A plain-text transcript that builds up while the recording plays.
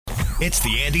It's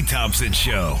the Andy Thompson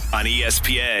Show on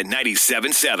ESPN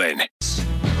 97.7.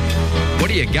 What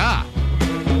do you got?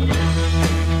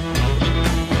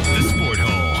 The Sport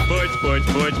Hole.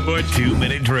 Sports.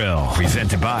 2-minute drill.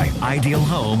 Presented by Ideal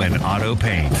Home and Auto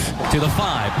Paints. To the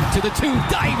 5, to the 2,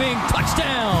 diving,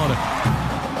 touchdown.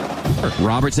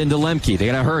 Roberts into Lemke. They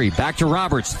got to hurry. Back to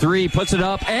Roberts. 3, puts it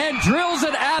up, and drills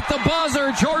it at the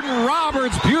buzzer. Jordan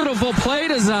Roberts, beautiful play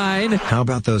design. How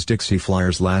about those Dixie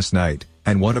Flyers last night?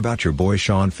 And what about your boy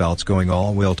Sean Feltz going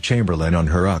all Wilt Chamberlain on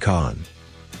Huracan?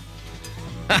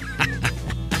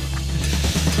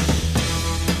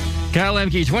 Kyle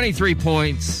Lemke, 23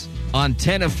 points on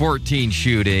 10 of 14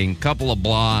 shooting, couple of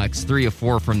blocks, 3 of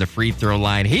 4 from the free throw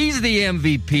line. He's the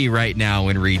MVP right now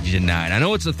in Region 9. I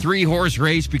know it's a 3-horse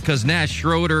race because Nash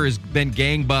Schroeder has been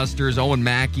gangbusters, Owen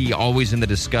Mackey always in the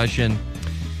discussion,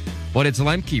 but it's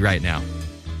Lemke right now.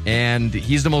 And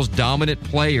he's the most dominant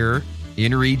player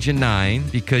in Region 9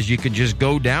 because you could just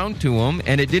go down to him,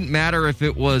 and it didn't matter if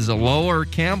it was a Lowe or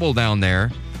Campbell down there.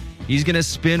 He's going to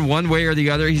spin one way or the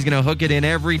other. He's going to hook it in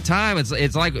every time. It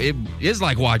is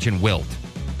like watching Wilt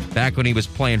back when he was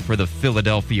playing for the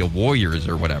Philadelphia Warriors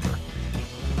or whatever.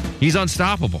 He's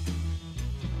unstoppable.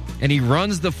 And he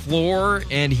runs the floor,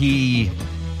 and we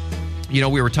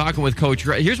were talking with Coach.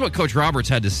 Here's what Coach Roberts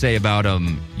had to say about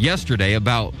him yesterday,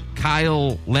 about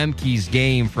Kyle Lemke's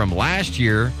game from last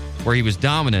year, where he was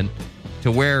dominant,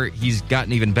 to where he's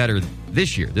gotten even better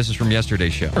this year. This is from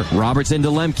yesterday's show. Roberts into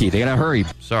Lemke. They got to hurry.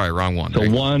 Sorry, wrong one. So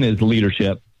one is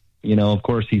leadership. Of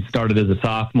course, he started as a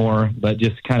sophomore, but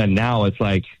just kind of now it's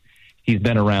like he's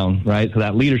been around, right? So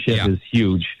that leadership is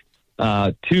huge.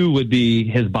 2 would be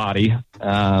his body.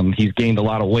 He's gained a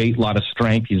lot of weight, a lot of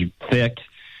strength. He's thick.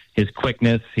 His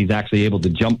quickness, he's actually able to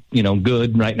jump,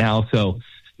 good right now. So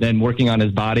then working on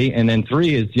his body. And then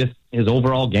 3 is just his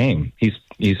overall game.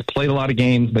 He's played a lot of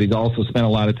games, but he's also spent a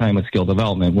lot of time with skill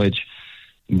development, which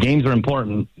games are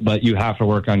important, but you have to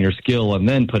work on your skill and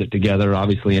then put it together,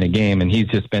 obviously, in a game. And he's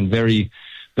just been very,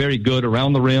 very good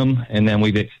around the rim. And then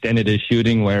we've extended his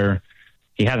shooting where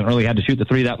he hasn't really had to shoot the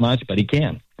 3 that much, but he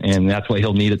can. And that's what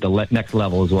he'll need at the next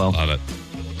level as well. Love it.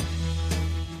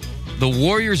 The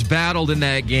Warriors battled in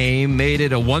that game, made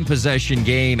it a one-possession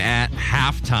game at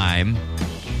halftime.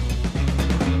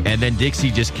 And then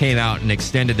Dixie just came out and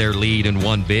extended their lead and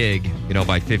won big,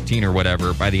 by 15 or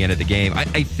whatever by the end of the game.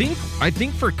 I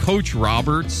think for Coach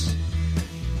Roberts,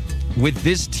 with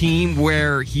this team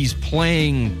where he's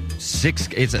playing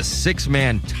it's a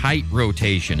 6-man tight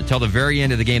rotation. Until the very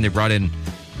end of the game, they brought in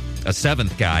a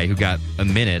 7th guy who got a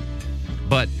minute.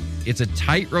 But it's a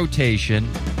tight rotation.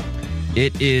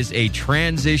 It is a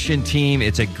transition team.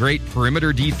 It's a great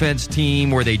perimeter defense team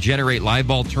where they generate live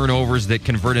ball turnovers that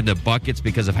convert into buckets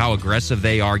because of how aggressive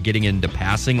they are getting into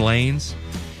passing lanes.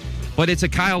 But it's a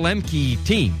Kyle Lemke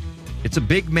team. It's a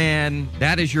big man.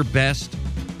 That is your best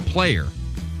player.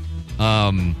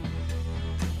 And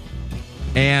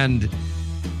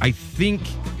I think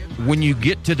when you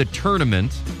get to the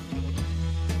tournament,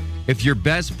 if your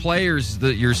best player's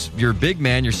your big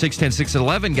man, your 6'10",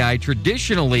 6'11" guy,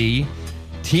 traditionally,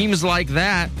 teams like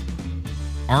that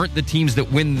aren't the teams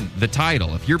that win the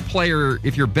title. If your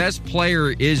best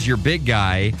player is your big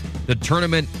guy, the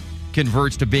tournament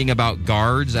converts to being about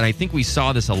guards. And I think we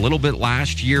saw this a little bit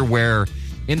last year where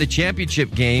in the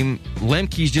championship game,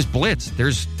 Lemke's just blitzed.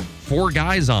 There's 4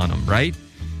 guys on him, right?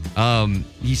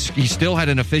 He still had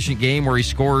an efficient game where he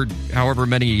scored however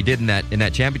many he did in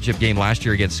that championship game last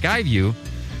year against Skyview.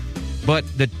 But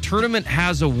the tournament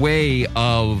has a way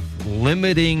of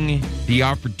limiting the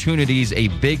opportunities a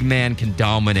big man can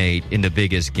dominate in the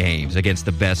biggest games against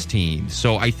the best teams.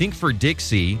 So I think for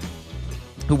Dixie,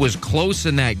 who was close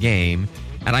in that game,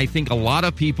 and I think a lot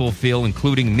of people feel,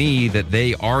 including me, that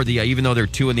they are even though they're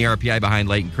 2 in the RPI behind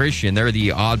Layton Christian, they're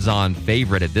the odds-on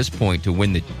favorite at this point to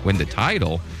win the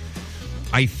title.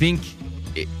 I think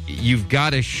you've got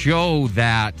to show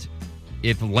that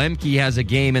if Lemke has a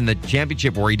game in the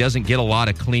championship where he doesn't get a lot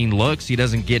of clean looks, he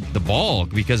doesn't get the ball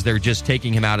because they're just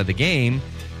taking him out of the game,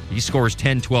 he scores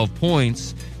 10, 12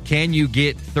 points. Can you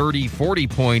get 30, 40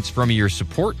 points from your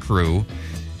support crew?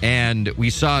 And we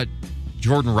saw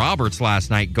Jordan Roberts last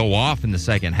night go off in the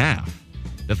second half.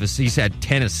 He's had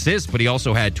 10 assists, but he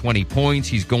also had 20 points.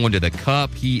 He's going to the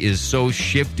cup. He is so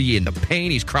shifty in the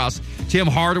paint. He's Tim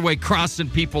Hardaway crossing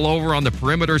people over on the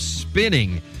perimeter,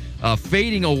 spinning,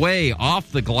 fading away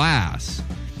off the glass.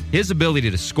 His ability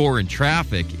to score in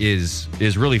traffic is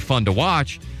really fun to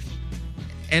watch.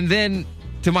 And then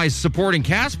to my supporting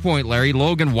cast point, Larry,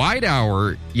 Logan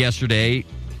Whitehour yesterday,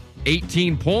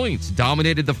 18 points,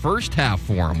 dominated the first half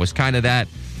for him, was kind of that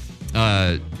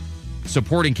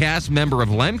supporting cast member of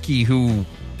Lemke who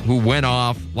who went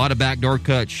off. A lot of backdoor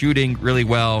cut, shooting really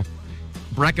well.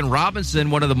 Brecken Robinson,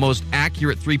 one of the most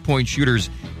accurate three-point shooters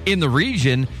in the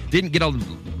region,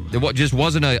 it just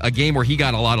wasn't a game where he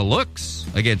got a lot of looks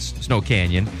against Snow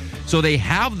Canyon. So they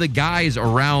have the guys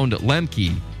around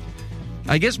Lemke.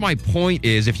 I guess my point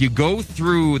is, if you go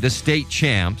through the state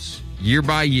champs year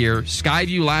by year,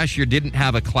 Skyview last year didn't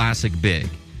have a classic big.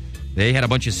 They had a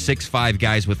bunch of 6'5"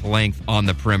 guys with length on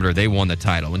the perimeter. They won the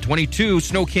title. In 22,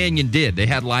 Snow Canyon did. They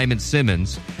had Lyman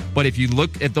Simmons. But if you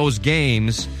look at those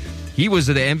games, he was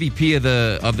the MVP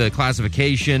of the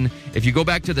classification. If you go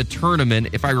back to the tournament,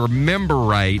 if I remember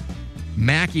right,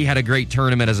 Mackey had a great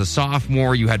tournament as a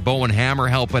sophomore. You had Bowen Hammer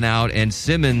helping out, and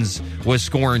Simmons was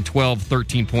scoring 12,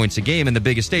 13 points a game in the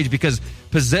biggest stage because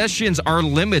possessions are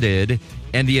limited,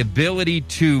 and the ability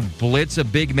to blitz a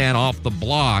big man off the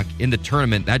block in the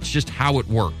tournament, that's just how it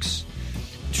works.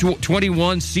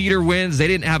 21, Cedar wins. They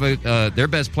didn't have their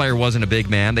best player wasn't a big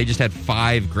man. They just had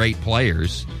 5 great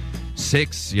players.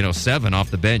 7 off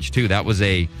the bench, too. That was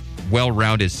a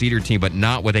well-rounded Cedar team, but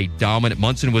not with a dominant.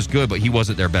 Munson was good, but he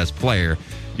wasn't their best player.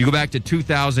 You go back to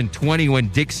 2020 when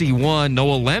Dixie won.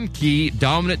 Noah Lemke,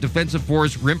 dominant defensive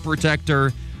force, rim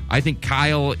protector. I think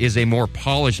Kyle is a more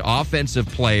polished offensive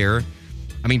player.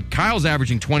 I mean, Kyle's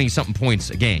averaging 20-something points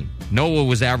a game. Noah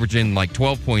was averaging like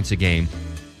 12 points a game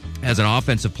as an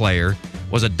offensive player,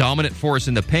 was a dominant force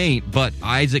in the paint, but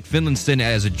Isaac Finlanston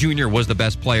as a junior was the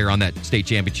best player on that state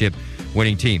championship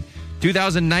winning team.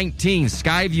 2019,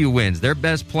 Skyview wins. Their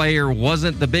best player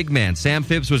wasn't the big man. Sam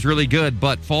Phipps was really good,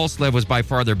 but Falslev was by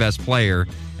far their best player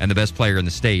and the best player in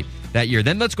the state that year.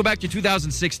 Then let's go back to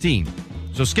 2016.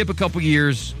 So skip a couple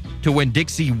years to when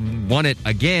Dixie won it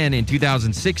again in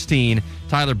 2016.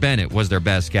 Tyler Bennett was their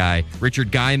best guy.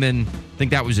 Richard Guyman, I think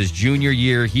that was his junior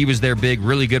year. He was their big,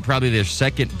 really good, probably their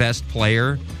second best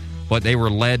player, but they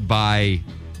were led by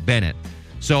Bennett.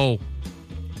 So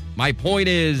my point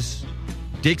is,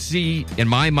 Dixie, in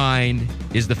my mind,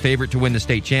 is the favorite to win the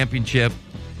state championship.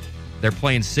 They're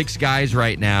playing 6 guys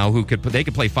right now they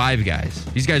could play 5 guys.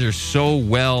 These guys are so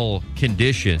well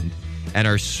conditioned and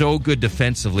are so good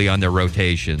defensively on their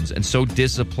rotations and so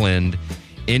disciplined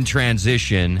in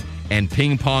transition and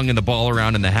ping-ponging the ball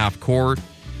around in the half court.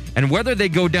 And whether they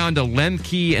go down to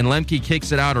Lemke and Lemke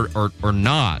kicks it out or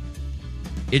not,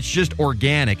 it's just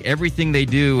organic. Everything they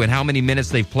do and how many minutes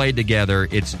they've played together,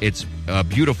 it's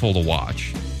beautiful to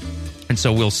watch. And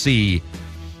so we'll see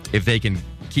if they can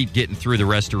keep getting through the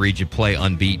rest of region play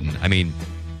unbeaten. I mean,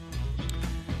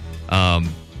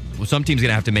 some team's going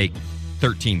to have to make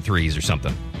 13 threes or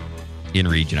something in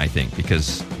region, I think,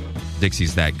 because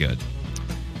Dixie's that good.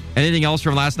 Anything else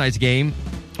from last night's game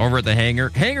over at the Hangar?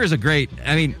 Hangar's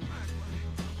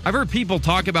I've heard people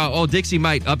talk about, Dixie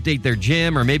might update their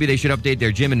gym, or maybe they should update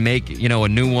their gym and make, a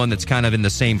new one that's kind of in the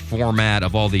same format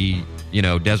of all the,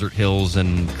 Desert Hills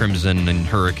and Crimson and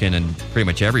Hurricane and pretty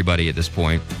much everybody at this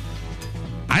point.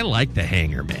 I like the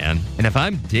Hangar, man. And if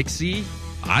I'm Dixie,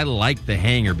 I like the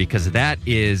Hangar because that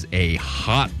is a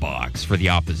hot box for the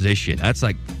opposition. That's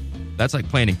like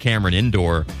playing in Cameron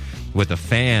Indoor with the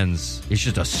fans. It's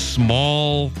just a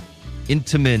small,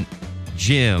 intimate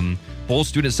gym. Both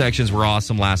student sections were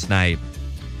awesome last night.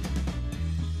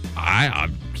 I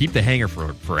keep the Hangar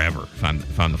for forever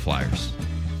if I'm the Flyers.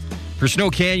 For Snow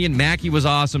Canyon, Mackey was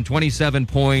awesome, 27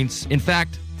 points. In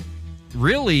fact,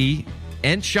 really,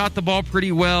 Ent shot the ball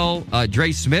pretty well.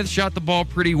 Dre Smith shot the ball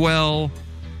pretty well.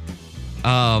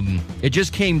 It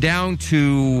just came down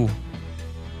to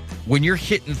when you're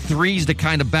hitting threes to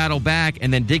kind of battle back,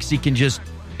 and then Dixie can just,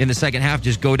 in the second half,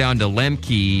 just go down to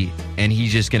Lemke, and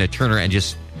he's just going to turn her and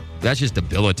that's just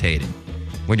debilitating.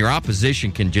 When your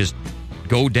opposition can just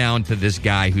go down to this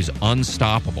guy who's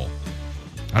unstoppable.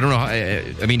 I don't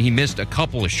know. He missed a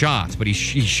couple of shots, but he's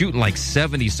shooting like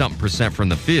 70-something% from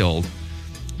the field.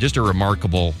 Just a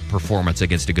remarkable performance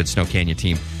against a good Snow Canyon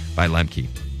team by Lemke.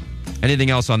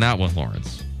 Anything else on that one,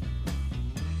 Lawrence?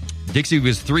 Dixie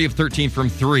was 3 of 13 from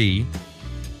 3.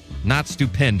 Not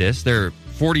stupendous. They're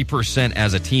 40%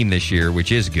 as a team this year,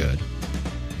 which is good.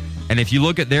 And if you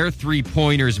look at their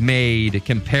three-pointers made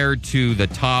compared to the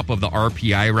top of the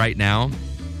RPI right now,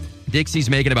 Dixie's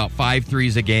making about 5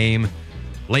 threes a game.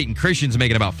 Layton Christian's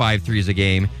making about 5 threes a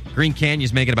game. Green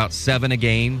Canyon's making about 7 a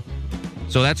game.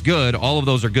 So that's good. All of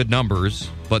those are good numbers,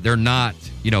 but they're not,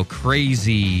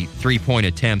 crazy three-point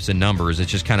attempts and numbers. It's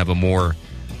just kind of a more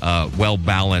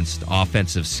well-balanced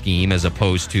offensive scheme as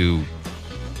opposed to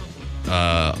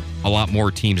a lot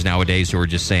more teams nowadays who are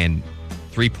just saying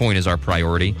three-point is our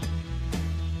priority.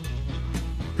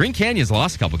 Green Canyon's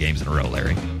lost a couple games in a row,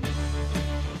 Larry.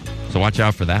 So watch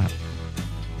out for that.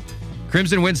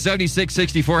 Crimson wins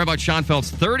 76-64. How about Sean Phelps?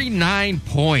 39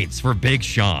 points for Big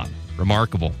Sean.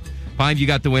 Remarkable. Pineview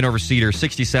got the win over Cedar,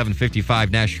 67-55.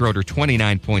 Nash Schroeder,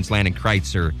 29 points. Landon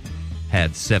Kreitzer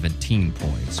had 17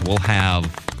 points. We'll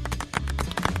have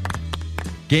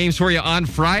games for you on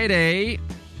Friday.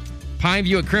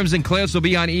 Pineview at Crimson Cliffs will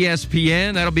be on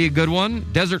ESPN. That'll be a good one.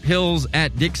 Desert Hills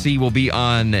at Dixie will be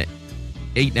on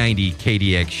 890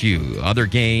 KDXU. Other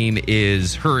game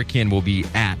is Hurricane will be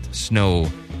at Snow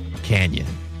Canyon.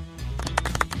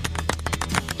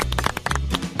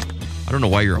 I don't know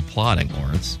why you're applauding,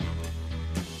 Lawrence.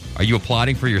 Are you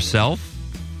applauding for yourself?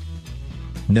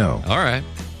 No. All right.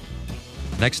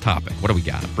 Next topic. What do we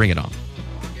got? Bring it on.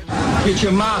 Get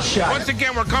your mouth shut. Once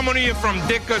again, we're coming to you from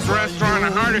Dicka's Restaurant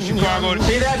in the heart of Chicago.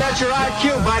 See that? That's your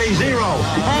IQ, buddy. 0.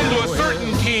 Home to a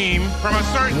certain team from a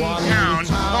certain town,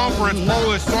 known for its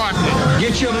Polish sausage.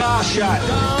 Get your mouth shut.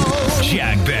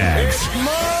 Jackbags.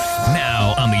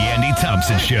 Now on the Andy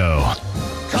Thompson Show.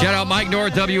 Shout out Mike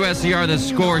North, WSCR, The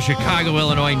Score, Chicago,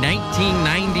 Illinois,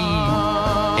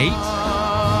 1998.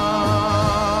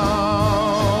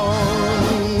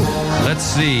 Let's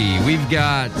see. We've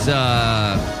got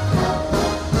a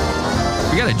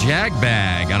Jag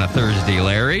bag on a Thursday,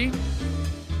 Larry.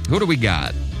 Who do we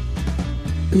got?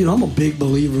 You know, I'm a big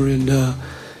believer in,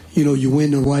 you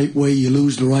win the right way, you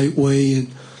lose the right way. And,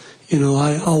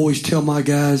 I always tell my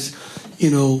guys,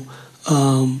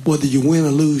 whether you win or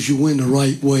lose, you win the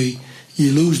right way.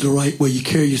 You lose the right way. You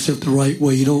carry yourself the right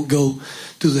way. You don't go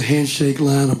through the handshake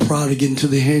line or prior to getting to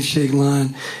the handshake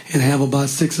line and have about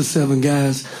 6 or 7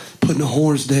 guys putting the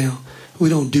horns down. We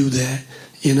don't do that,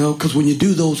 because when you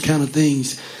do those kind of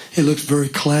things, it looks very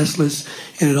classless,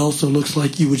 and it also looks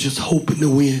like you were just hoping to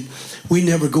win. We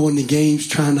never go into games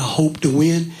trying to hope to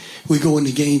win. We go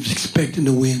into games expecting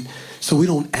to win. So we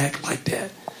don't act like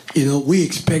that. We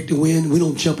expect to win. We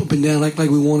don't jump up and down like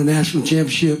we won a national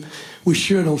championship. We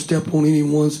sure don't step on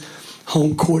anyone's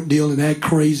home court deal and act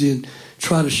crazy and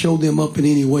try to show them up in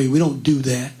any way. We don't do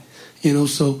that.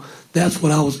 So that's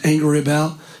what I was angry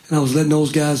about. And I was letting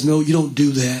those guys know you don't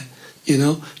do that.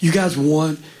 You guys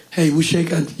won. Hey, we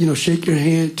shake your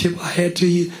hand, tip our hat to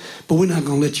you, but we're not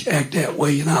going to let you act that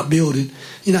way in our building.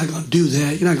 You're not going to do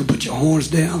that. You're not going to put your horns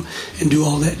down and do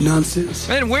all that nonsense.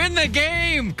 And win the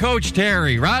game, Coach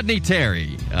Terry. Rodney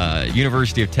Terry,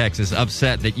 University of Texas,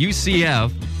 upset that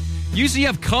UCF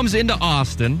comes into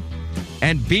Austin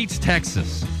and beats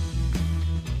Texas.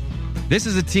 This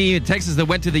is a team in Texas that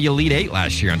went to the Elite Eight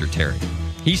last year under Terry.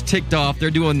 He's ticked off.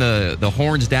 They're doing the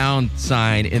horns down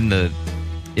sign in the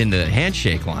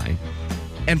handshake line.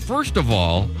 And first of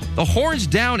all, the horns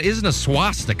down isn't a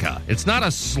swastika. It's not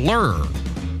a slur.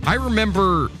 I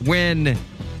remember when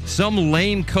some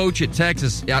lame coach at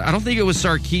Texas, I don't think it was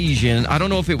Sarkisian, I don't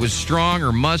know if it was Strong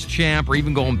or Muschamp or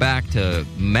even going back to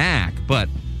Mack, but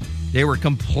they were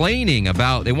complaining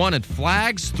about, they wanted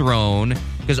flags thrown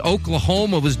because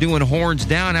Oklahoma was doing horns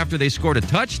down after they scored a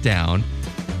touchdown.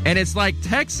 And it's like,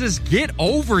 Texas, get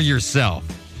over yourself.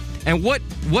 And what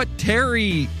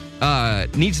Terry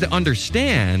needs to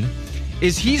understand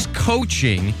is he's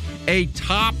coaching a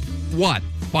top,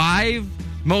 5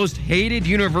 most hated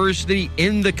university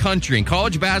in the country. In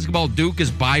college basketball, Duke is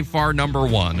by far number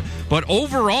 1. But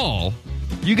overall,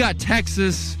 you got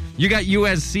Texas, you got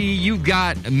USC, you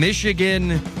got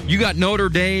Michigan, you got Notre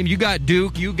Dame, you got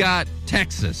Duke, you got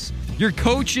Texas. You're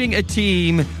coaching a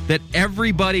team that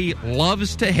everybody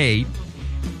loves to hate,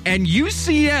 and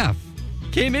UCF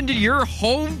came into your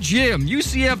home gym.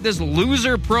 UCF, this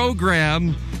loser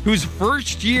program whose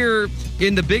first year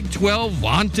in the Big 12,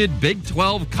 vaunted Big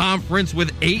 12 conference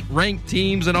with 8 ranked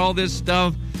teams and all this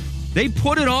stuff, they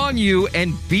put it on you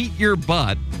and beat your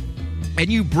butt,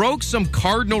 and you broke some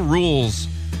cardinal rules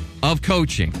of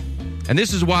coaching. And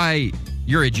this is why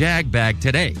you're a jag bag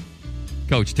today,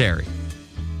 Coach Terry.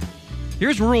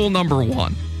 Here's rule number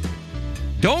 1.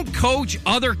 Don't coach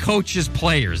other coaches'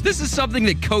 players. This is something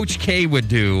that Coach K would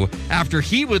do after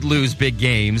he would lose big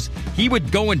games. He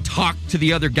would go and talk to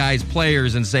the other guys'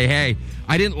 players and say, hey,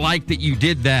 I didn't like that you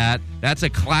did that. That's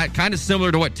kind of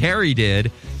similar to what Terry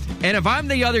did. And if I'm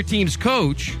the other team's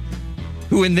coach,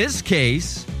 who in this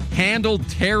case handled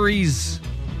Terry's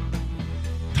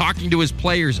talking to his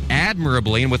players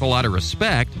admirably and with a lot of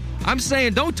respect, I'm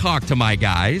saying don't talk to my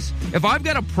guys. If I've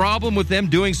got a problem with them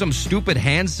doing some stupid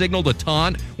hand signal to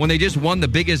taunt when they just won the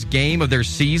biggest game of their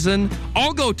season,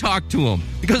 I'll go talk to them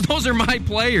because those are my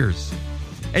players.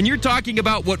 And you're talking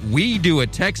about what we do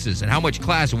at Texas and how much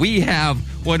class we have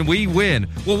when we win.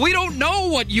 Well, we don't know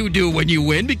what you do when you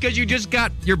win because you just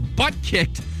got your butt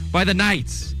kicked by the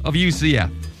Knights of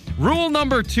UCF. Rule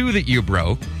number 2 that you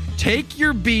broke, take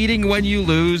your beating when you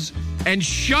lose and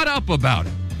shut up about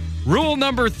it. Rule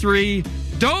number 3,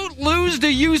 don't lose to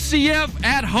UCF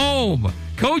at home.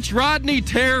 Coach Rodney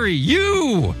Terry,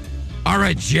 you are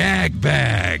a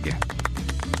jagbag.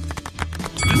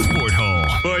 The Sport Hole.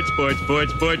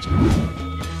 Sports.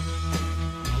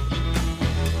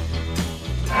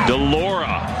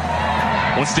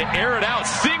 DeLaura wants to air it out.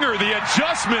 Singer, the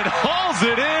adjustment, hauls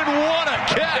it in. What a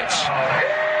catch.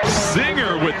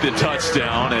 Singer with the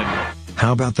touchdown. And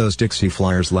how about those Dixie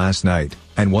Flyers last night?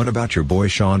 And what about your boy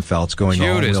Sean Feltz going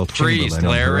Judas all Wilt Priest,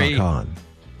 Chamberlain Larry. on Huracan?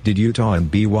 Did Utah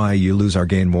and BYU lose or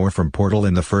gain more from Portal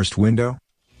in the first window?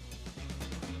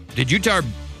 Did Utah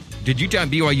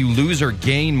and BYU lose or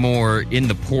gain more in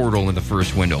the portal in the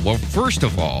first window? Well, first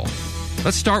of all,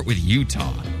 let's start with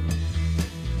Utah.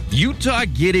 Utah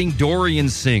getting Dorian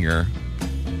Singer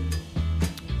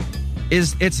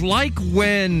it's like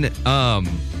when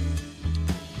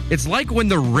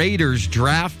the Raiders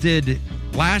drafted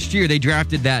last year. They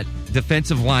drafted that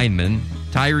defensive lineman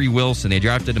Tyree Wilson. They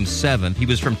drafted him 7th. He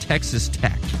was from Texas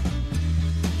Tech.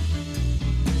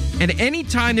 And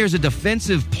anytime there's a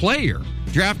defensive player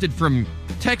drafted from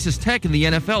Texas Tech in the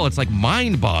NFL, it's like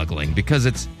mind-boggling because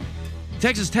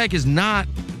Texas Tech is not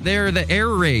the air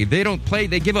raid. They don't play.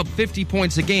 They give up 50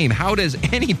 points a game. How does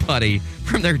anybody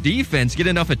from their defense get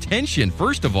enough attention,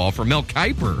 first of all, for Mel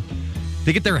Kiper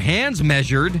to get their hands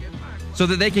measured so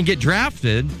that they can get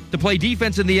drafted to play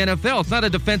defense in the NFL? It's not a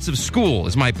defensive school,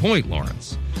 is my point,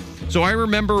 Lawrence. So I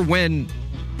remember when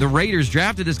the Raiders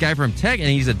drafted this guy from Tech, and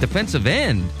he's a defensive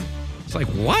end. It's like,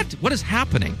 what? What is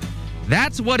happening?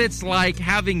 That's what it's like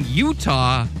having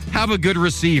Utah have a good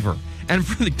receiver. And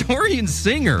for the Dorian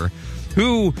Singer,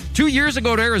 who 2 years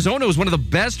ago at Arizona was one of the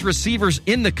best receivers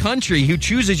in the country, who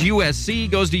chooses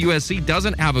USC, goes to USC,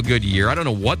 doesn't have a good year. I don't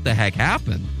know what the heck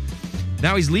happened.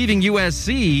 Now he's leaving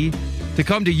USC to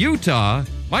come to Utah.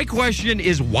 My question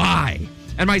is why?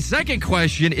 And my second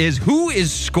question is who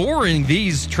is scoring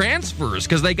these transfers?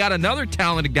 Because they got another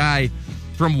talented guy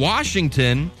from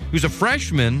Washington who's a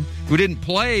freshman who didn't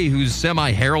play, who's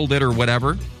semi-heralded or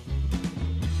whatever.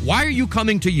 Why are you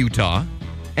coming to Utah?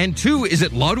 And 2, is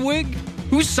it Ludwig?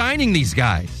 Who's signing these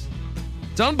guys?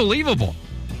 It's unbelievable.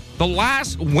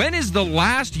 When is the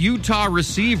last Utah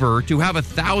receiver to have a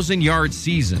 1,000-yard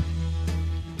season?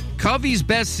 Covey's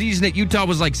best season at Utah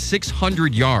was like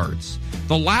 600 yards.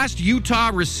 The last Utah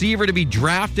receiver to be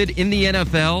drafted in the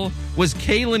NFL was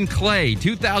Kalen Clay,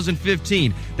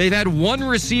 2015. They've had one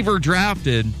receiver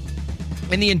drafted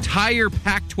in the entire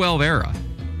Pac-12 era.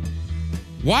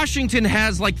 Washington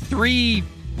has like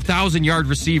 3,000-yard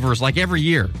receivers like every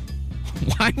year.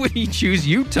 Why would he choose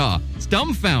Utah? It's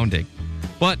dumbfounding.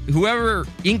 But whoever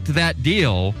inked that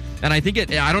deal, and I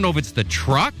don't know if it's the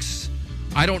Trucks.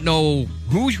 I don't know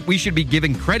who we should be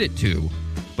giving credit to,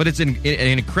 but it's an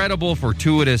incredible,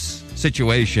 fortuitous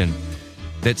situation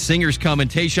that Singer's coming.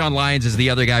 Tayshaun Lyons is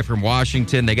the other guy from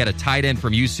Washington. They got a tight end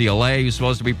from UCLA who's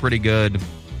supposed to be pretty good.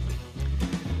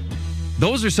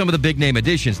 Those are some of the big-name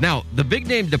additions. Now, the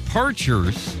big-name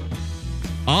departures,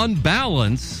 on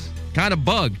balance, kind of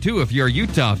bug, too, if you're a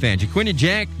Utah fan.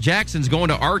 Jaquinion Jackson's going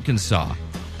to Arkansas.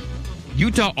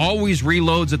 Utah always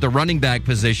reloads at the running back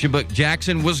position, but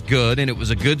Jackson was good, and it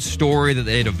was a good story that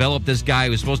they developed this guy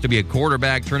who was supposed to be a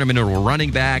quarterback, turned him into a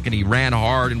running back, and he ran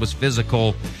hard and was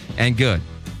physical and good.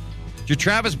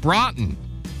 Travis Broughton,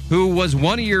 who was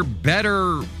one of your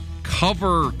better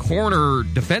cover corner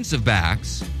defensive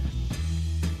backs,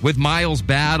 with Miles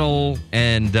Battle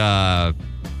and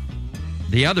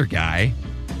the other guy,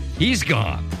 he's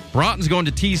gone. Broughton's going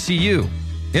to TCU.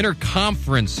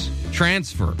 Interconference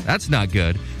transfer. That's not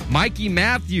good. Mikey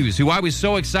Matthews, who I was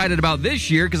so excited about this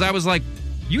year because I was like,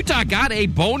 Utah got a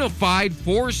bona fide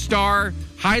 4-star,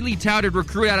 highly touted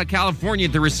recruit out of California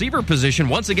at the receiver position.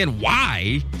 Once again,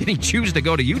 why did he choose to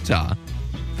go to Utah?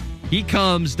 He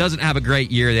comes, doesn't have a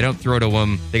great year. They don't throw to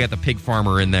him. They got the pig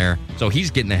farmer in there. So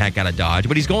he's getting the heck out of Dodge.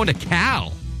 But he's going to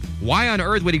Cal. Why on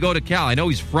earth would he go to Cal? I know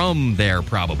he's from there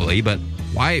probably, but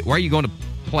why are you going to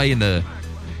play in the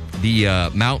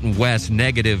Mountain West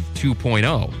negative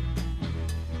 2.0?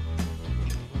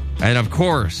 And, of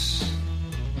course,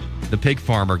 the pig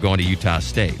farmer going to Utah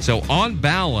State. So, on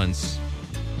balance,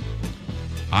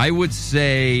 I would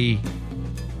say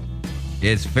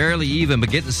it's fairly even,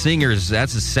 but getting Singers,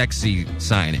 that's a sexy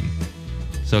signing.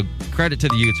 So, credit to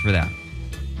the Utes for that.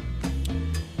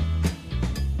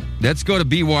 Let's go to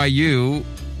BYU.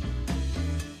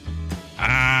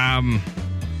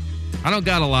 I don't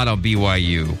got a lot on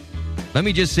BYU. Let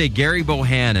me just say Gary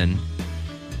Bohannon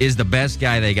is the best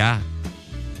guy they got.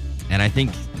 And I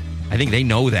think they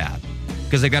know that.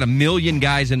 because they've got a million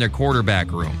guys in their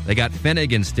quarterback room. They got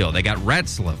Finnegan still. They got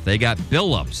Retzlaff. They got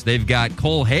Billups. They've got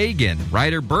Cole Hagan,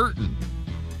 Ryder Burton.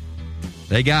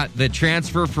 They got the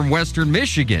transfer from Western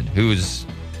Michigan, who's,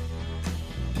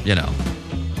 didn't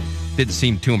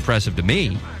seem too impressive to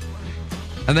me.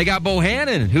 And they got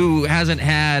Bohannon, who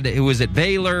was at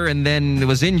Baylor and then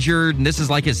was injured, and this is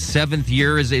like his 7th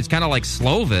year. It's kind of like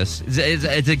Slovis.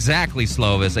 It's exactly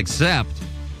Slovis, except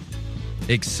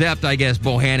I guess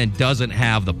Bohannon doesn't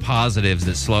have the positives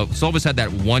that Slovis had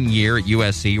that 1 year at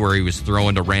USC where he was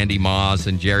throwing to Randy Moss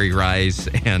and Jerry Rice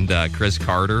and Chris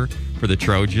Carter for the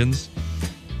Trojans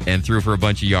and threw for a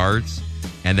bunch of yards,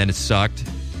 and then it sucked.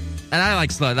 And I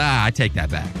like Slovis. I take that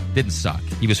back. Didn't suck.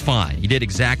 He was fine. He did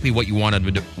exactly what you wanted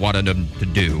him to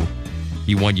do.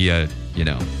 He won you,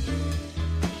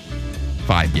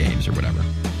 5 games or whatever.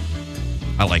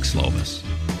 I like Slovis.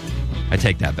 I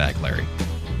take that back, Larry.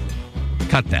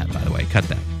 Cut that, by the way. Cut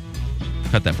that.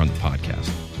 Cut that from the podcast.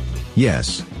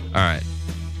 Yes. All right.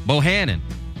 Bohannon.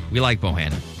 We like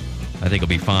Bohannon. I think he'll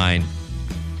be fine.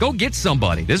 Go get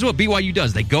somebody. This is what BYU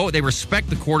does. They respect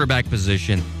the quarterback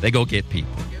position. They go get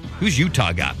people. Who's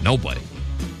Utah got? Nobody.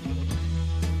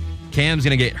 Cam's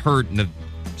going to get hurt in the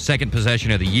second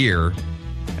possession of the year,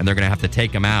 and they're going to have to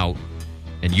take him out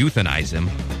and euthanize him.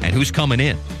 And who's coming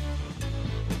in?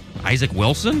 Isaac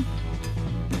Wilson?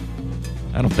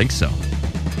 I don't think so.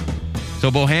 So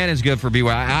Bohannon's good for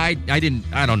BYU. I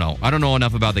don't know. I don't know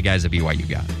enough about the guys that BYU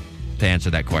got to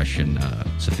answer that question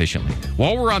sufficiently.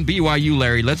 While we're on BYU,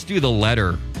 Larry, let's do the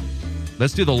letter.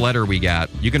 Let's do the letter we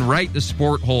got. You can write the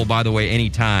Sport Hole, by the way,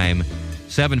 anytime.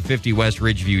 750 West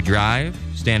Ridgeview Drive,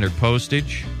 standard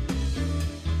postage.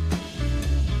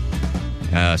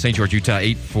 St. George, Utah,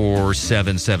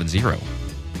 84770.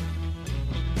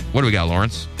 What do we got,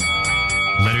 Lawrence?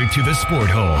 Letter to the Sport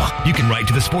Hole. You can write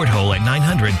to the Sport Hole at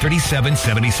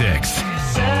 93776.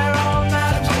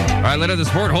 All right, Letter to the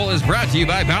Sport Hole is brought to you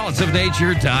by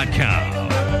balanceofnature.com.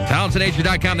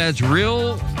 Balanceofnature.com, that's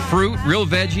real fruit, real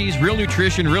veggies, real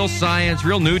nutrition, real science,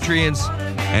 real nutrients,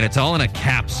 and it's all in a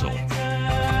capsule.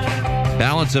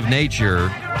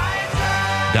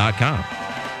 Balanceofnature.com.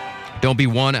 Don't be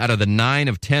one out of the 9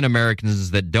 of 10 Americans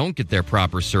that don't get their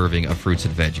proper serving of fruits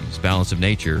and veggies.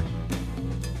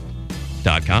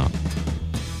 Balanceofnature.com.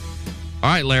 All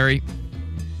right, Larry.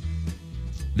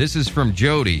 This is from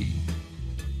Jody.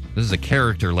 This is a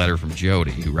character letter from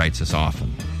Jody, who writes us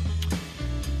often.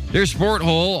 Dear Sport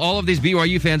Hole, all of these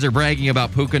BYU fans are bragging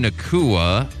about Puka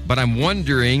Nacua, but I'm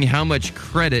wondering how much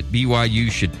credit BYU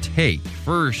should take.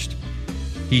 First,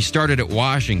 he started at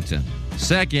Washington.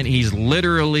 Second, he's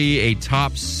literally a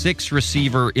top 6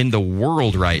 receiver in the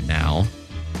world right now.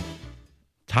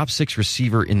 Top 6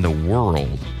 receiver in the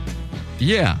world.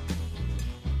 Yeah.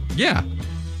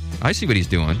 I see what he's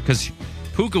doing, because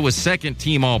Puka was second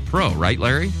team All-Pro, right,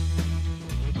 Larry?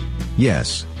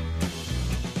 Yes.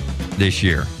 This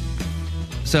year.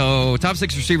 So, top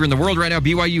 6 receiver in the world right now.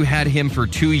 BYU had him for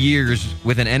 2 years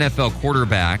with an NFL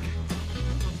quarterback,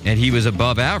 and he was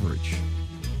above average.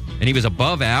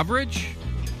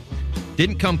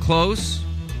 Didn't come close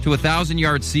to a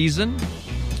 1,000-yard season.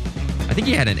 I think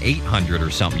he had an 800 or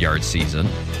something yard season,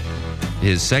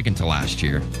 his second to last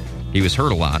year. He was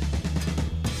hurt a lot.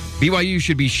 BYU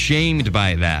should be shamed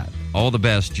by that. All the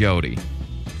best, Jody.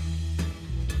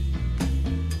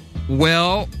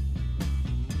 Well,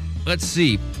 let's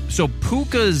see. So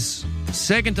Puka's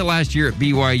second to last year at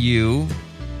BYU,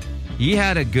 he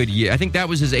had a good year. I think that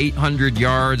was his 800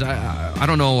 yards. I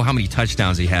don't know how many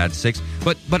touchdowns he had, 6.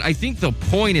 But I think the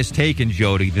point is taken,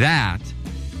 Jody, that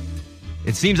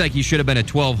it seems like he should have been a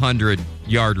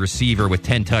 1,200-yard receiver with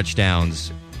 10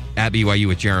 touchdowns at BYU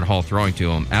with Jaron Hall throwing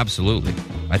to him. Absolutely.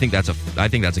 I think that's a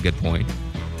good point.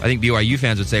 I think BYU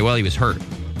fans would say, well, he was hurt.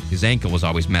 His ankle was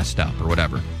always messed up or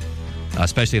whatever.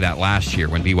 Especially that last year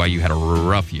when BYU had a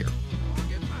rough year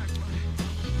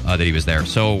that he was there.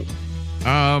 So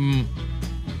I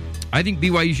think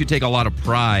BYU should take a lot of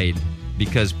pride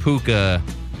because Puka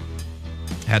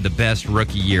had the best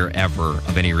rookie year ever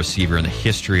of any receiver in the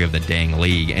history of the dang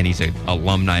league, and he's an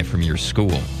alumni from your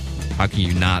school. How can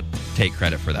you not take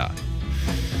credit for that?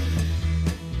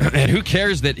 And who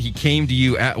cares that he came to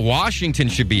you at Washington?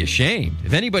 Should be ashamed.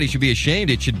 If anybody should be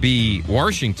ashamed, it should be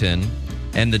Washington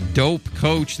and the dope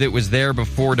coach that was there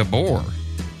before DeBoer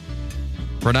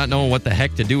for not knowing what the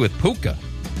heck to do with Puka.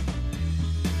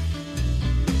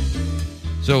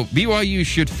 So BYU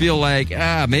should feel like,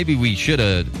 maybe we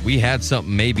had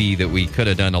something maybe that we could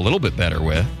have done a little bit better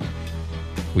with.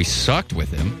 We sucked with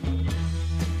him.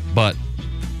 But,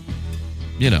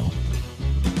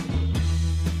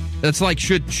 That's like,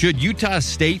 should Utah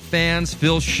State fans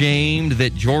feel shamed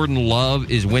that Jordan Love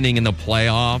is winning in the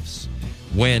playoffs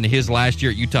when his last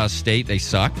year at Utah State they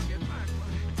sucked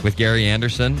with Gary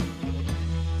Anderson?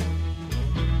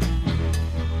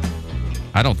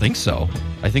 I don't think so.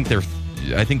 I think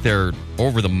they're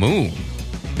over the moon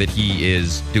that he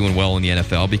is doing well in the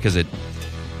NFL because it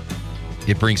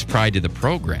brings pride to the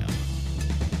program.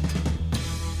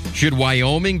 Should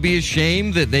Wyoming be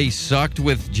ashamed that they sucked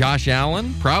with Josh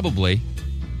Allen? Probably.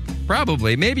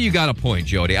 Maybe you got a point,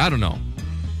 Jody. I don't know.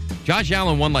 Josh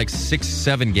Allen won like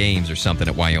 6-7 games or something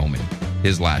at Wyoming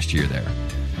his last year there.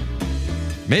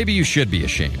 Maybe you should be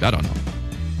ashamed. I don't know.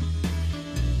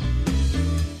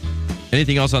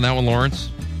 Anything else on that one,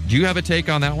 Lawrence? Do you have a take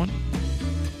on that one?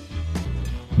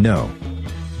 No.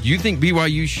 Do you think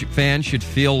BYU fans should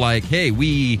feel like, hey,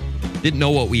 we didn't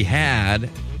know what we had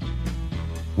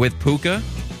with Puka?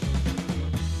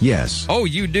 Yes. Oh,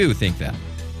 you do think that?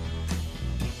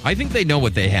 I think they know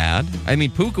what they had. I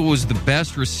mean, Puka was the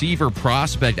best receiver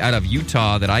prospect out of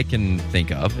Utah that I can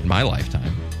think of in my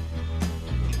lifetime.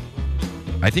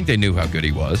 I think they knew how good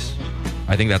he was.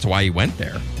 I think that's why he went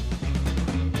there.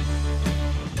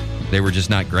 They were just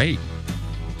not great.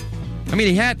 I mean,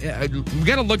 we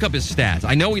got to look up his stats.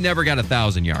 I know he never got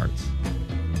 1,000 yards.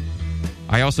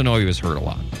 I also know he was hurt a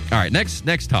lot. All right,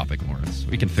 next topic, Lawrence.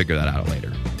 We can figure that out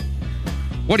later.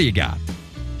 What do you got?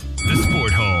 The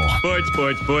Sport Hole.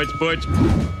 Sports.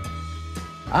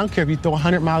 I don't care if you throw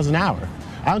 100 miles an hour.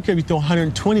 I don't care if you throw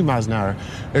 120 miles an hour.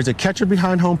 There's a catcher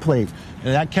behind home plate,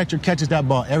 and that catcher catches that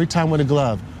ball every time with a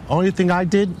glove. Only thing I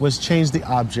did was change the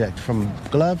object from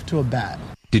glove to a bat.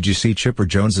 Did you see Chipper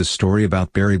Jones's story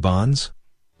about Barry Bonds?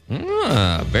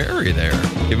 Barry there,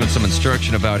 giving some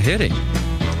instruction about hitting.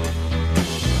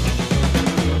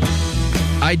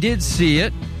 I did see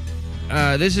it.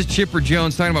 This is Chipper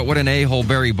Jones talking about what an a-hole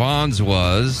Barry Bonds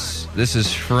was. This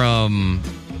is from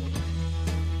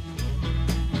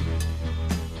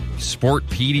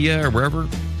Sportpedia or wherever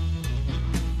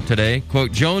today.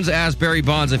 Quote, Jones asked Barry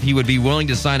Bonds if he would be willing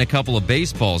to sign a couple of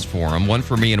baseballs for him, one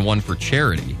for me and one for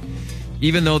charity.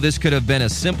 Even though this could have been a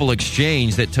simple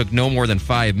exchange that took no more than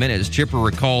 5 minutes, Chipper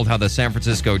recalled how the San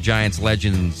Francisco Giants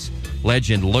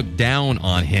legend looked down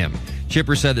on him.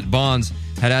 Chipper said that Bonds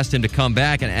had asked him to come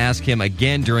back and ask him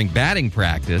again during batting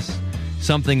practice,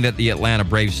 something that the Atlanta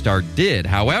Braves star did.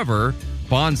 However,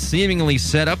 Bonds seemingly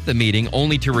set up the meeting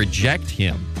only to reject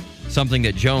him, something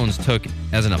that Jones took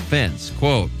as an offense.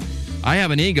 Quote, I have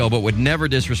an ego but would never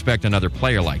disrespect another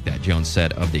player like that, Jones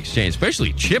said of the exchange,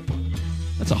 especially Chipper.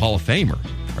 That's a Hall of Famer.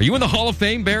 Are you in the Hall of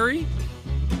Fame, Barry?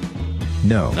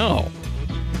 No.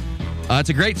 It's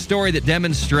a great story that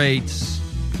demonstrates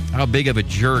how big of a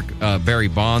jerk Barry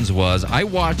Bonds was. I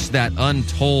watched that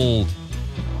Untold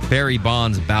Barry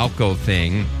Bonds Balco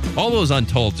thing. All those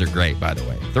Untolds are great, by the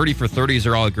way. 30 for 30s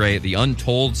are all great. The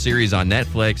Untold series on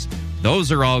Netflix,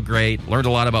 those are all great. Learned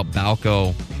a lot about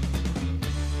Balco.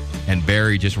 And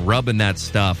Barry just rubbing that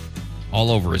stuff all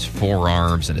over his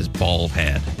forearms and his bald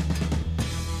head.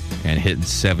 And hitting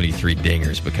 73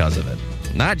 dingers because of it.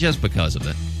 Not just because of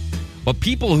it. But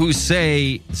people who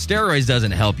say steroids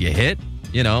doesn't help you hit,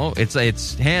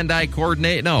 it's hand-eye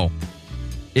coordinate. No,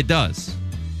 it does.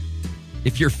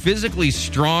 If you're physically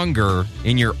stronger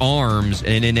in your arms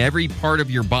and in every part of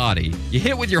your body, you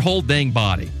hit with your whole dang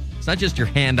body. It's not just your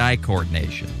hand-eye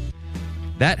coordination.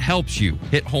 That helps you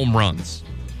hit home runs.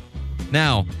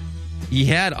 Now, he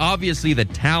had obviously the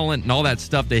talent and all that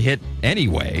stuff to hit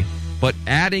anyway. But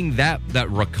adding that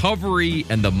recovery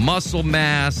and the muscle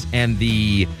mass and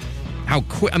how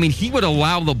quick, he would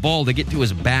allow the ball to get to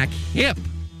his back hip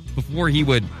before he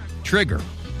would trigger.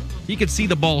 He could see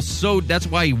the ball that's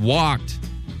why he walked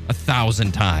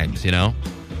 1,000 times,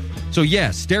 So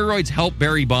yes, steroids help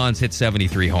Barry Bonds hit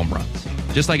 73 home runs.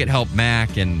 Just like it helped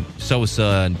Mack and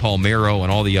Sosa and Palmeiro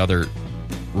and all the other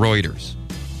Reuters.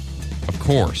 Of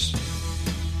course.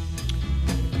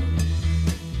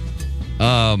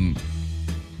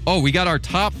 We got our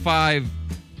top 5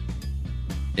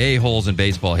 a-holes in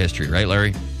baseball history, right,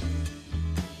 Larry?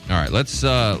 All right, let's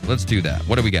do that.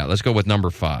 What do we got? Let's go with number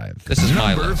 5. This is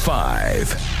my number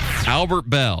 5. Albert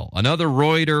Bell, another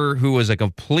Reuter who was a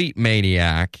complete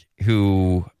maniac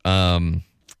who,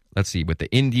 let's see, with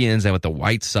the Indians and with the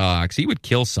White Sox, he would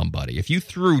kill somebody. If you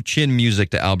threw chin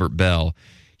music to Albert Bell,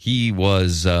 he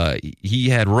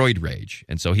had roid rage,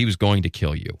 and so he was going to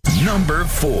kill you. Number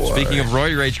 4. Speaking of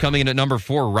roid rage, coming in at number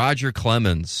 4, Roger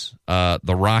Clemens,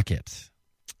 the Rocket.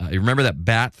 You remember that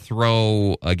bat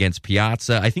throw against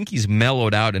Piazza? I think he's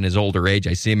mellowed out in his older age.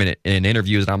 I see him in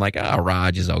interviews, and I'm like,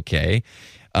 Raj is okay.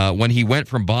 When he went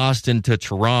from Boston to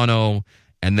Toronto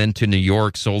and then to New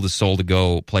York, sold his soul to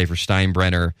go play for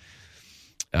Steinbrenner.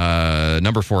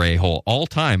 Number 4 a-hole all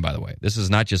time, by the way. This is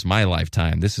not just my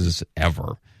lifetime. This is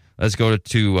ever. Let's go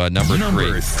to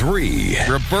number 3.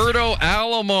 Roberto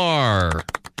Alomar.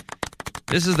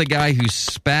 This is the guy who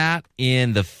spat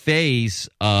in the face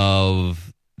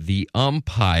of the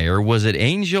umpire. Was it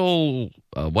Angel,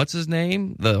 what's his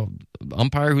name? The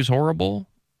umpire who's horrible?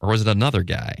 Or was it another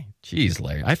guy? Jeez,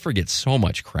 Larry, I forget so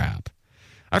much crap.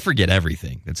 I forget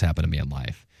everything that's happened to me in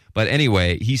life. But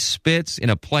anyway, he spits in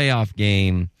a playoff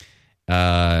game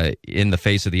in the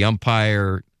face of the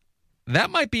umpire.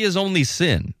 That might be his only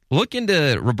sin. Look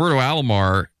into Roberto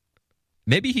Alomar.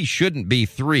 Maybe he shouldn't be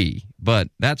 3, but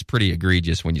that's pretty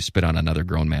egregious when you spit on another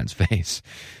grown man's face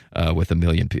with a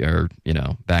million, or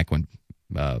back when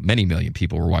many million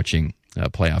people were watching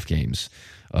playoff games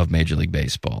of Major League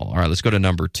Baseball. All right, let's go to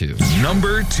number 2.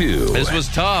 Number 2. This was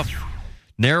tough.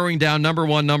 Narrowing down number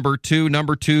 1, number 2.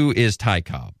 Number 2 is Ty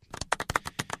Cobb.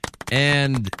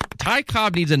 And Ty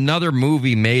Cobb needs another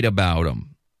movie made about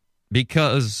him,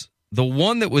 because the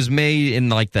one that was made in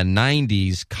like the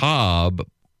 90s, Cobb,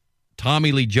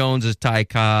 Tommy Lee Jones as Ty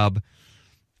Cobb,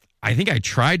 I think I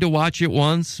tried to watch it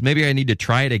once. Maybe I need to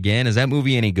try it again. Is that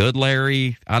movie any good,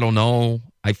 Larry? I don't know.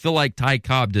 I feel like Ty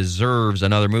Cobb deserves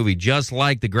another movie, just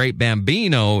like The Great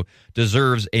Bambino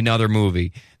deserves another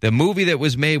movie. The movie that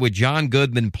was made with John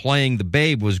Goodman playing the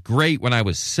Babe was great when I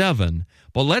was 7,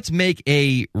 but let's make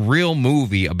a real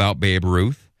movie about Babe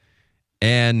Ruth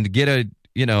and get a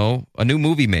new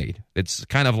movie made. It's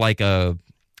kind of like how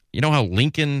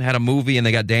Lincoln had a movie and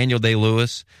they got Daniel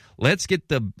Day-Lewis? Let's get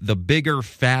the bigger,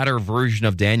 fatter version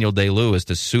of Daniel Day-Lewis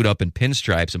to suit up in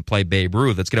pinstripes and play Babe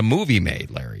Ruth. Let's get a movie made,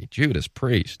 Larry. Judas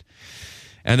Priest.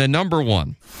 And then number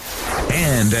 1.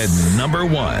 And at number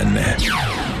 1.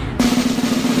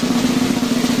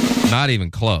 Not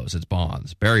even close. It's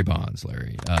Bonds. Barry Bonds,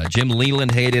 Larry. Jim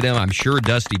Leland hated him. I'm sure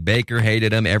Dusty Baker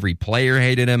hated him. Every player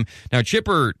hated him. Now,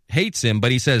 Chipper hates him,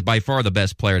 but he says by far the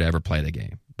best player to ever play the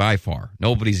game. By far.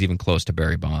 Nobody's even close to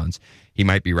Barry Bonds. He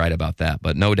might be right about that,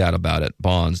 but no doubt about it.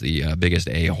 Bonds, the biggest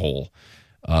a-hole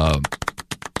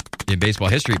in baseball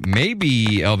history,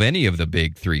 maybe of any of the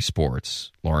big 3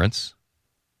 sports, Lawrence.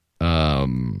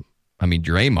 Draymond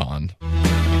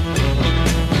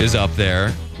is up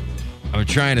there. I'm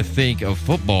trying to think of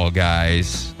football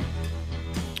guys.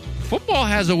 Football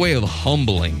has a way of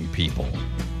humbling people,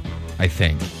 I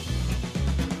think.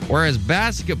 Whereas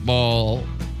basketball,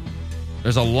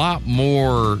 there's a lot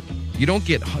more. You don't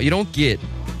get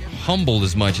humbled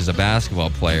as much as a basketball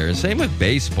player. Same with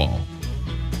baseball.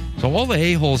 So all the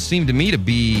a-holes seem to me to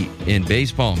be in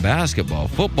baseball and basketball.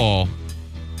 Football,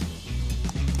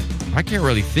 I can't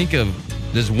really think of.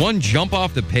 Does one jump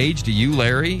off the page to you,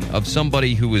 Larry, of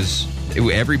somebody who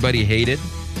everybody hated?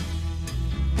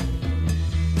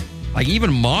 Like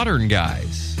even modern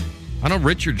guys. I know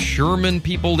Richard Sherman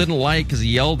people didn't like because he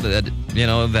yelled at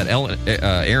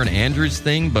that Aaron Andrews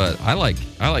thing, but I like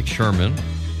Sherman.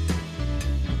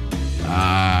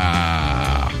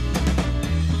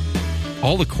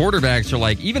 All the quarterbacks are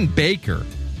like, even Baker,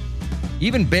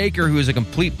 who was a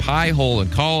complete pie hole in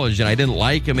college, and I didn't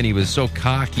like him, and he was so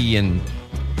cocky, and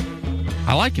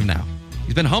I like him now.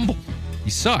 He's been humbled. He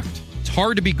sucked. It's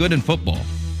hard to be good in football.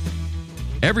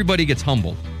 Everybody gets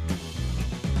humbled.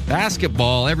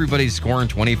 Basketball, everybody's scoring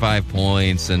 25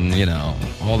 points and,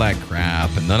 all that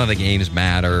crap, and none of the games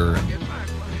matter. And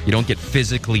you don't get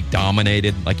physically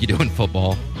dominated like you do in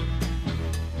football,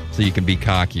 so you can be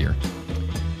cockier.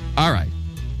 All right.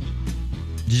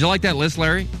 Did you like that list,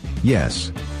 Larry?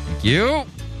 Yes. Thank you.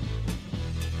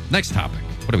 Next topic.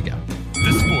 What do we got?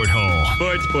 The Sport Hole.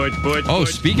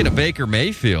 Sports. Speaking of Baker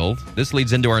Mayfield, this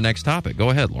leads into our next topic. Go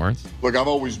ahead, Lawrence. Look, I've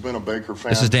always been a Baker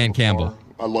fan. This is Dan Campbell.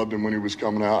 I loved him when he was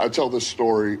coming out. I tell this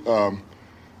story.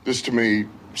 This, to me,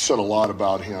 said a lot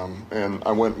about him. And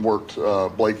I went and worked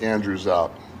Blake Andrews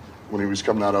out when he was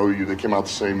coming out of OU. They came out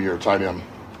the same year, tight end.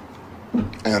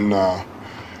 And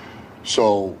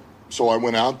so I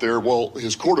went out there. Well,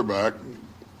 his quarterback,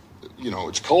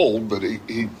 it's cold, but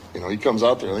he comes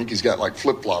out there. I think he's got like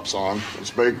flip-flops on.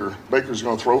 It's Baker. Baker's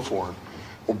going to throw for him.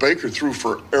 Well, Baker threw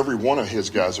for every one of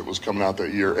his guys that was coming out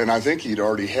that year, and I think he'd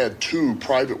already had 2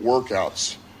 private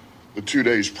workouts the 2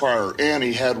 days prior, and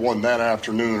he had one that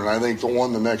afternoon, and I think the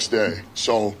one the next day.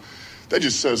 So that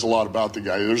just says a lot about the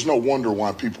guy. There's no wonder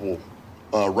why people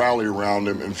rally around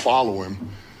him and follow him,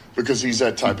 because he's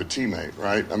that type of teammate,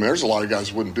 right? I mean, there's a lot of guys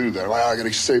who wouldn't do that. Well, I got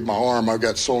to save my arm. I've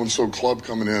got so-and-so club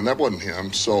coming in. That wasn't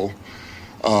him. So,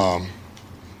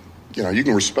 you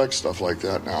can respect stuff like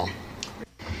that now.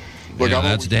 Look,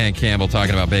 that's Dan Campbell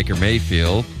talking about Baker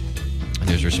Mayfield. And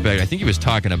there's respect. I think he was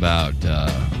talking about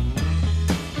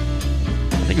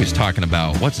think he was talking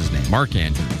about, what's his name? Mark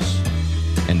Andrews.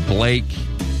 And Blake,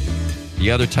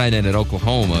 the other tight end at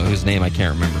Oklahoma, whose name I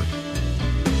can't remember.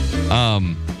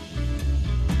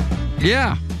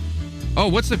 Yeah. Oh,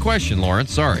 what's the question,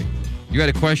 Lawrence? Sorry. You had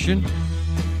a question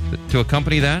to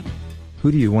accompany that?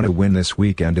 Who do you want to win this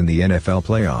weekend in the NFL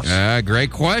playoffs?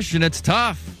 Great question. It's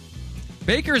tough.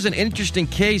 Baker's an interesting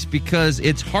case because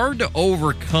it's hard to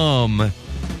overcome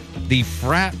the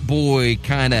frat boy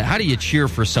kind of... How do you cheer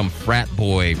for some frat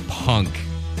boy, punk,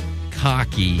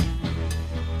 cocky?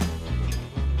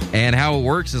 And how it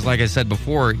works is, like I said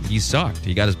before, he sucked.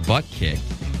 He got his butt kicked.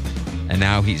 And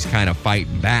now he's kind of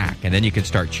fighting back. And then you can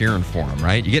start cheering for him,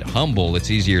 right? You get humble, it's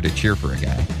easier to cheer for a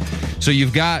guy. So you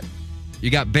got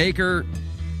Baker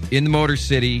in the Motor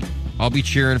City. I'll be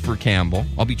cheering for Campbell.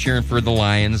 I'll be cheering for the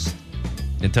Lions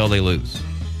until they lose.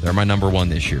 They're my number one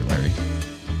this year, Larry.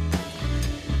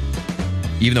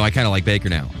 Even though I kind of like Baker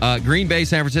now. Green Bay,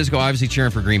 San Francisco, obviously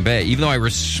cheering for Green Bay. Even though I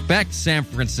respect San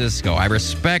Francisco. I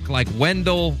respect, like,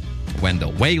 Whalen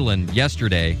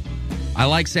yesterday. I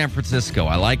like San Francisco.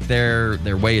 I like their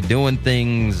way of doing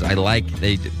things.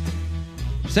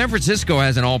 San Francisco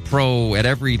has an all-pro at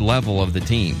every level of the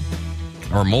team,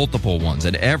 or multiple ones.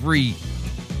 At every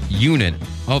unit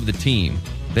of the team,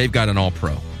 they've got an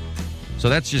all-pro. So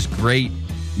that's just great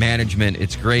management.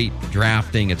 It's great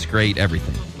drafting. It's great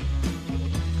everything.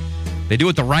 They do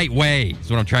it the right way, is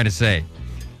what I'm trying to say.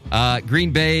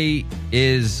 Green Bay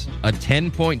is a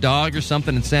 10-point dog or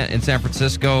something in San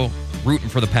Francisco. Rooting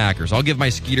for the Packers. I'll give my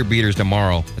Skeeter beaters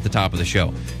tomorrow at the top of the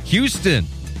show. Houston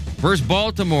versus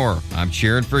Baltimore. I'm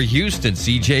cheering for Houston.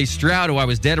 C.J. Stroud, who I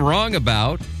was dead wrong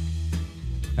about,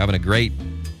 having a great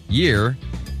year.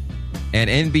 And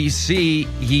NBC,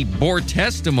 he bore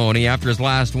testimony after his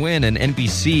last win, and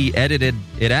NBC edited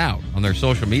it out on their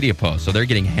social media posts. So they're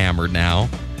getting hammered now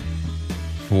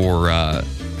for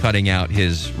cutting out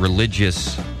his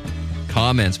religious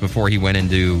comments before he went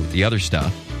into the other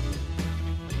stuff.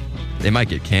 They might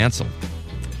get canceled.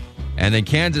 And then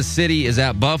Kansas City is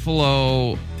at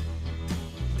Buffalo.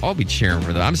 I'll be cheering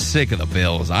for them. I'm sick of the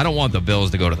Bills. I don't want the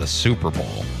Bills to go to the Super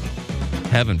Bowl.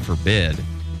 Heaven forbid.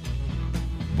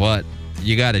 But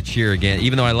you got to cheer again.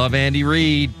 Even though I love Andy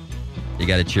Reid, you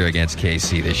got to cheer against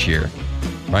KC this year.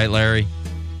 Right, Larry?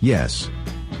 Yes.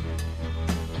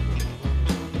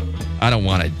 I don't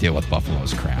want to deal with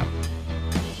Buffalo's crap.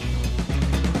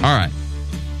 All right.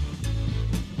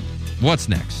 What's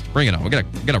next? Bring it on. We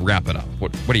gotta wrap it up.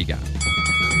 What do you got?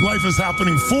 Life is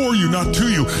happening for you, not to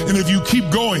you. And if you keep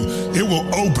going, it will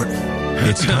open.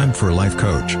 It's time for Life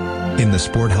Coach in the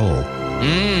Sport Hole.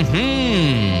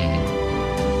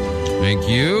 Thank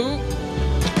you.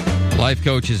 Life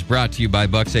Coach is brought to you by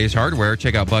Bucks Ace Hardware.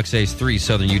 Check out Bucks Ace 3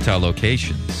 Southern Utah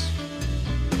locations.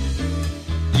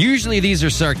 Usually these are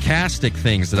sarcastic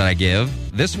things that I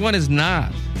give. This one is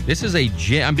not. This is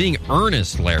I'm being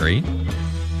earnest, Larry.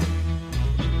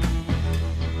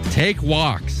 Take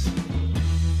walks.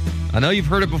 I know you've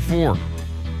heard it before.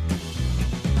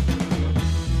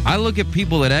 I look at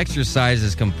people that exercise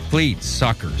as complete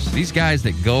suckers. These guys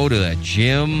that go to the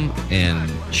gym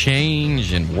and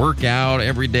change and work out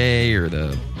every day, or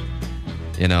the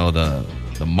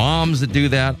moms that do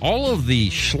that. All of the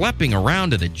schlepping around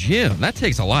to the gym, that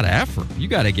takes a lot of effort. You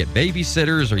got to get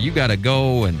babysitters, or you got to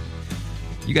go and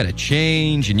you got to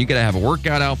change, and you got to have a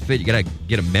workout outfit. You got to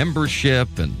get a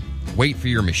membership and wait for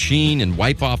your machine and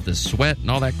wipe off the sweat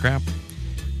and all that crap.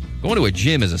 Going to a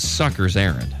gym is a sucker's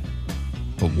errand.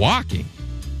 But walking,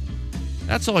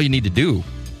 that's all you need to do.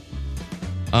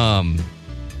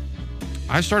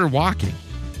 I started walking.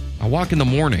 I walk in the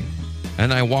morning,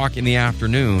 and I walk in the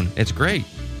afternoon. It's great.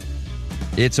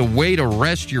 It's a way to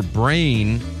rest your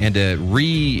brain and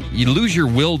you lose your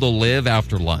will to live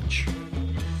after lunch.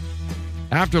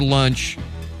 After lunch,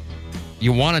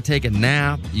 you want to take a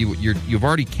nap. You've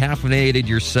already caffeinated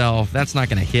yourself. That's not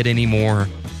going to hit anymore.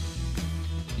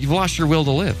 You've lost your will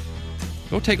to live.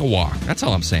 Go take a walk. That's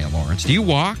all I'm saying, Lawrence. Do you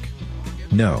walk?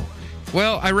 No.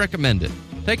 Well, I recommend it.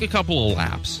 Take a couple of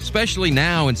laps, especially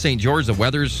now in St. George. The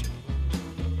weather's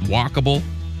walkable.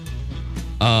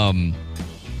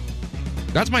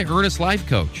 That's my earnest life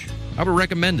coach. I would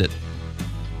recommend it.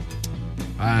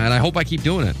 And I hope I keep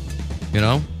doing it. You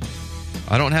know?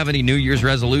 I don't have any New Year's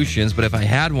resolutions, but if I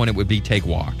had one, it would be take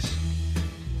walks.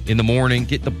 In the morning,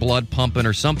 get the blood pumping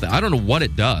or something. I don't know what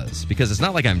it does, because it's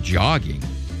not like I'm jogging.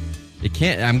 It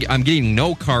can't. I'm getting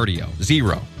no cardio.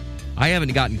 Zero. I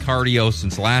haven't gotten cardio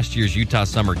since last year's Utah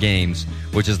Summer Games,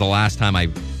 which is the last time I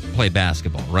played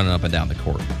basketball, running up and down the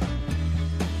court.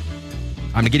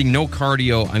 I'm getting no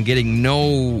cardio. I'm getting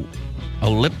no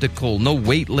elliptical, no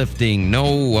weightlifting,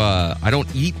 no, I don't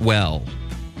eat well.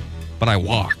 but I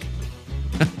walk.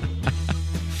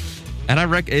 And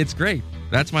it's great.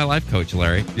 That's my life coach,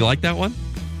 Larry. You like that one?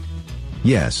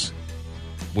 Yes.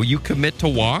 Will you commit to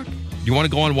walk? Do you want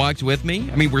to go on walks with me?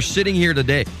 I mean, we're sitting here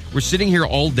today. We're sitting here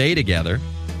all day together.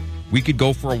 We could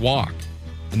go for a walk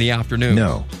in the afternoon.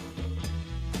 No.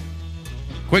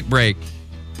 Quick break.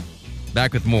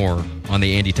 Back with more on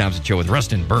the Andy Thompson Show with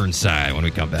Rustin Burnside when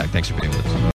we come back. Thanks for being with us.